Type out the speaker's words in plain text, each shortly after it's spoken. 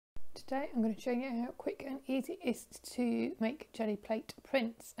Today I'm going to show you how quick and easy it is to make Gelli Plate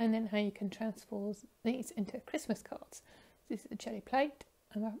prints and then how you can transpose these into Christmas cards. This is a Gelli Plate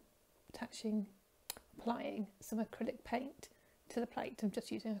and I'm applying some acrylic paint to the plate. I'm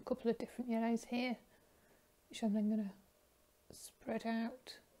just using a couple of different yellows here, which I'm then going to spread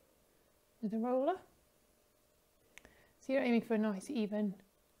out with a roller. So you're aiming for a nice even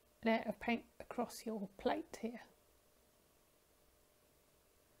layer of paint across your plate here.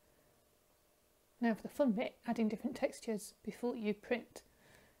 Now for the fun bit, adding different textures before you print.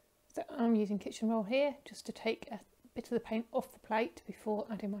 So I'm using kitchen roll here just to take a bit of the paint off the plate before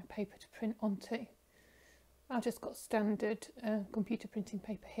adding my paper to print onto. I've just got standard computer printing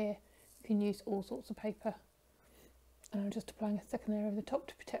paper here. You can use all sorts of paper. And I'm just applying a second layer over the top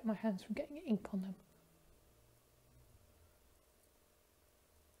to protect my hands from getting ink on them.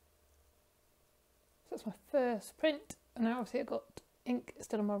 So that's my first print, and now obviously I've got ink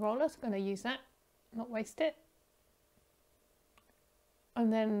still on my roller, so I'm going to use that, not waste it.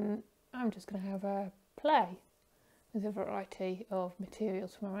 And then I'm just going to have a play with a variety of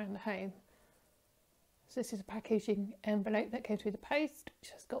materials from around the home. So this is a packaging envelope that came through the post,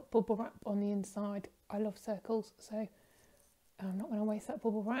 which has got bubble wrap on the inside. I love circles, so I'm not going to waste that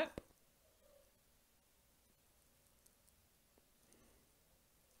bubble wrap.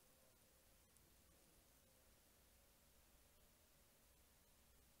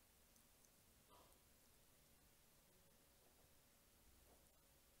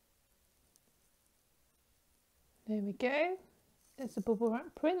 There we go, there's a bubble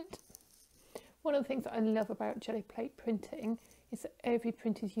wrap print. One of the things that I love about Gelli Plate printing is that every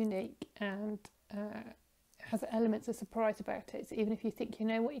print is unique and has elements of surprise about it. So even if you think you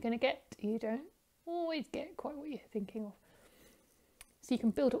know what you're going to get, you don't always get quite what you're thinking of. So you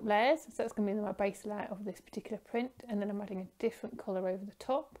can build up layers, so that's going to be my base layer of this particular print, and then I'm adding a different colour over the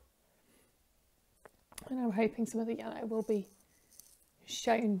top. And I'm hoping some of the yellow will be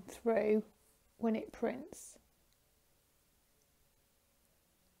shown through when it prints.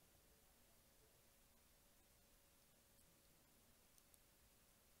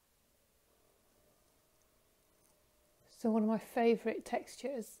 So one of my favourite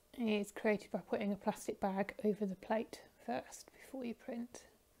textures is created by putting a plastic bag over the plate first before you print.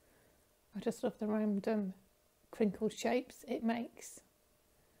 I just love the random crinkled shapes it makes.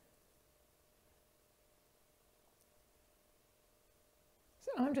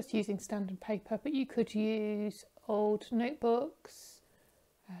 So I'm just using standard paper, but you could use old notebooks,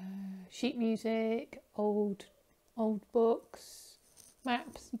 sheet music, old books,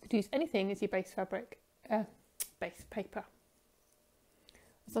 maps. You could use anything as your base fabric. Base paper,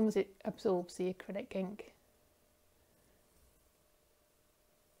 as long as it absorbs the acrylic ink.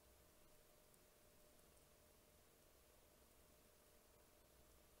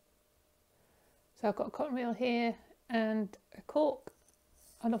 So I've got a cotton reel here and a cork.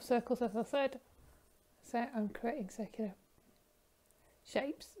 I love circles, as I said, so I'm creating circular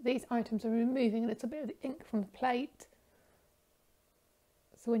shapes. These items are removing a little bit of the ink from the plate,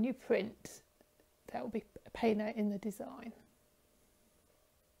 so when you print that will be a painter in the design.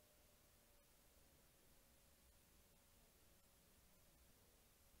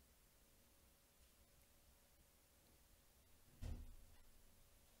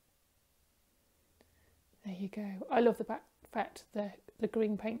 There you go. I love the fact that the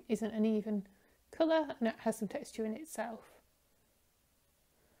green paint isn't an even colour and it has some texture in itself.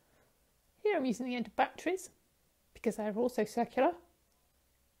 Here I'm using the end of batteries because they're also circular,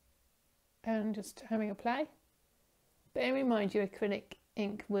 and just having a play. Bear in mind your acrylic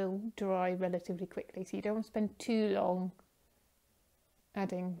ink will dry relatively quickly, so you don't want to spend too long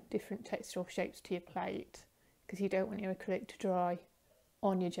adding different textural shapes to your plate, because you don't want your acrylic to dry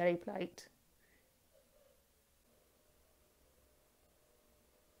on your Gelli Plate.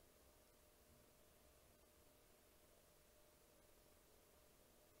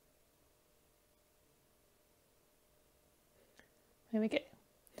 There we go.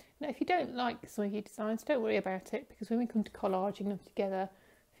 Now if you don't like some of your designs, don't worry about it, because when we come to collaging them together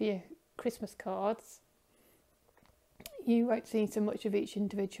for your Christmas cards, you won't see so much of each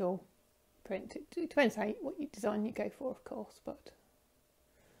individual print. It depends what design you go for, of course, but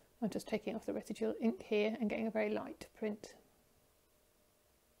I'm just taking off the residual ink here and getting a very light print.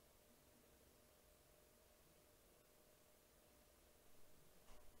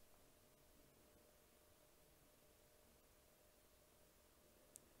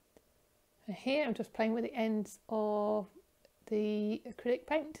 Here I'm just playing with the ends of the acrylic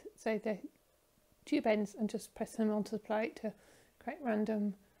paint, so the tube ends, and just pressing them onto the plate to create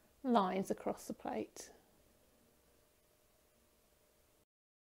random lines across the plate.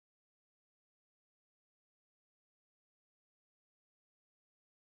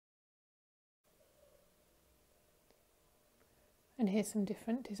 And here's some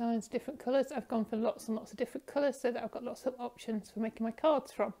different designs, different colours. I've gone for lots and lots of different colours so that I've got lots of options for making my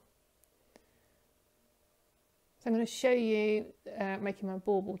cards from. So I'm going to show you making my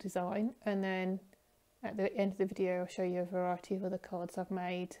bauble design, and then at the end of the video I'll show you a variety of other cards I've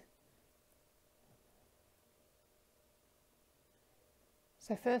made.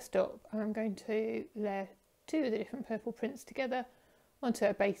 So first up, I'm going to layer 2 of the different purple prints together onto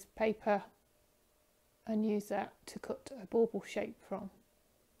a base paper and use that to cut a bauble shape from.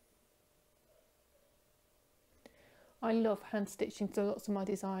 I love hand stitching, so lots of my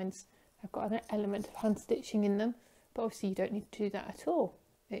designs have got an element of hand stitching in them, but obviously you don't need to do that at all.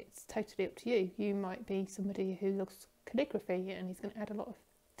 It's totally up to you. You might be somebody who loves calligraphy and is going to add a lot of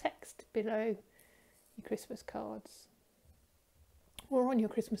text below your Christmas cards, or on your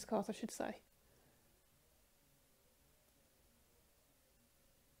Christmas cards I should say.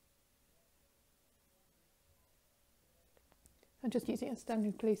 I'm just using a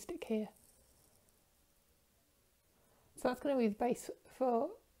standard glue stick here. So that's going to be the base for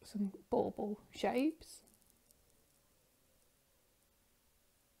some bauble shapes.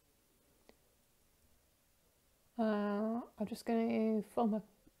 I'm just going to fold my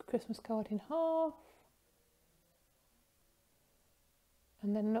Christmas card in half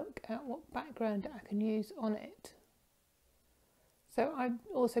and then look at what background I can use on it. So I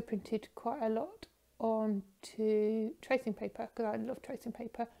also printed quite a lot onto tracing paper because I love tracing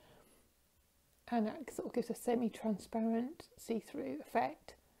paper, and that sort of gives a semi-transparent see-through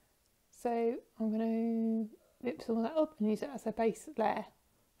effect. So I'm going to rip some of that up and use it as a base layer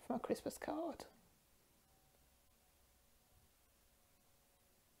for my Christmas card.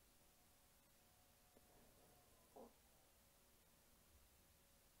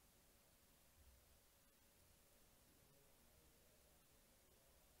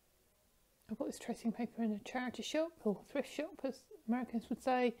 I bought this tracing paper in a charity shop, or thrift shop as Americans would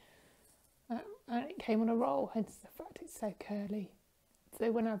say, and it came on a roll, hence the fact it's so curly.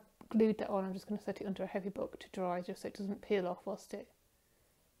 So when I've glued that on, I'm just going to set it under a heavy book to dry just so it doesn't peel off whilst it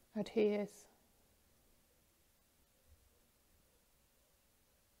adheres.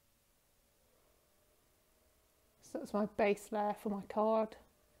 So that's my base layer for my card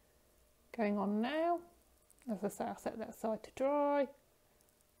going on now. As I say, I'll set that aside to dry.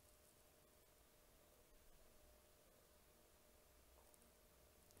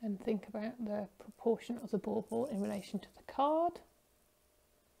 And think about the proportion of the bauble in relation to the card.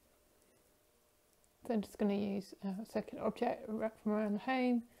 So I'm just going to use a circular object wrapped from around the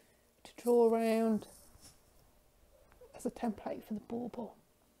home to draw around as a template for the bauble.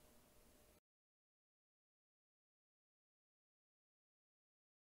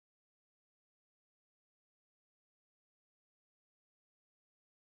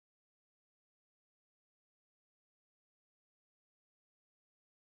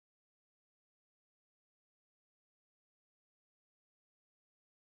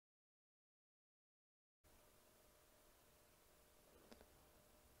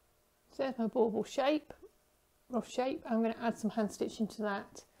 So there's my bauble shape, rough shape. I'm going to add some hand stitching to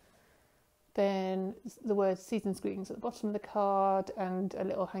that. Then the word season's greetings at the bottom of the card and a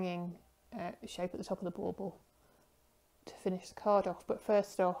little hanging shape at the top of the bauble to finish the card off. But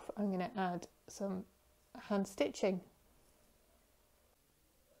first off, I'm going to add some hand stitching.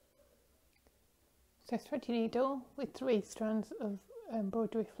 So thread your needle with 3 strands of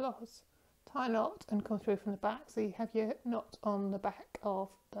embroidery floss. Tie a knot and come through from the back so you have your knot on the back of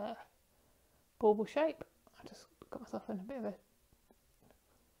the bauble shape. I just got myself in a bit of a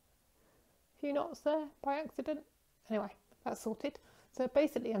few knots there by accident. Anyway, that's sorted. So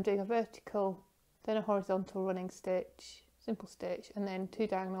basically I'm doing a vertical, then a horizontal running stitch, simple stitch, and then 2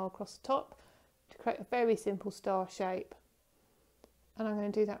 diagonal across the top to create a very simple star shape. And I'm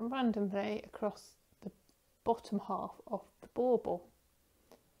going to do that randomly across the bottom half of the bauble.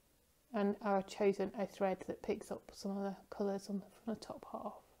 And I've chosen a thread that picks up some of the colours on the top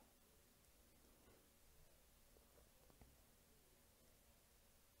half.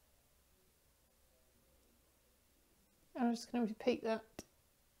 And I'm just going to repeat that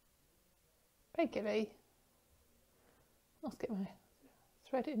regularly. Let's get my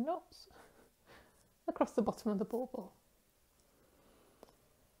thread in knots across the bottom of the bauble.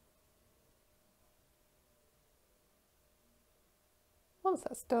 Once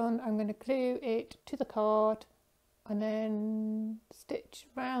that's done, I'm going to glue it to the card and then stitch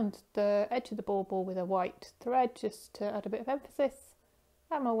round the edge of the bauble with a white thread just to add a bit of emphasis,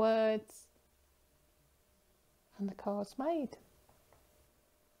 add my words, and the card's made.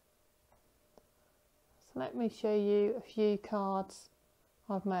 So let me show you a few cards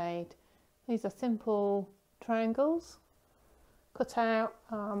I've made. These are simple triangles cut out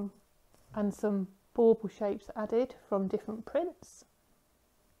and some bauble shapes added from different prints.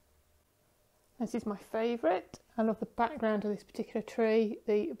 This is my favourite. I love the background of this particular tree.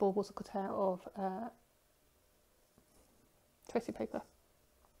 The baubles are cut out of tracing paper.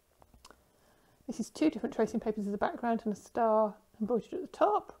 This is 2 different tracing papers as a background and a star embroidered at the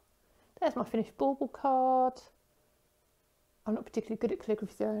top. There's my finished bauble card. I'm not particularly good at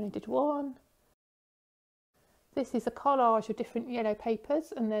calligraphy, so I only did 1. This is a collage of different yellow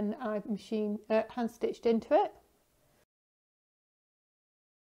papers, and then I've hand stitched into it.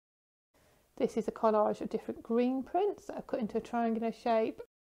 This is a collage of different green prints that I've cut into a triangular shape.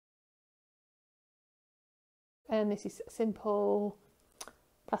 And this is a simple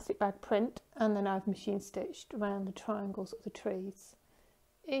plastic bag print, and then I've machine stitched around the triangles of the trees.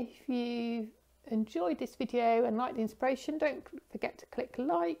 If you enjoyed this video and liked the inspiration, don't forget to click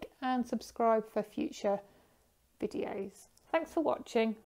like and subscribe for future videos. Thanks for watching.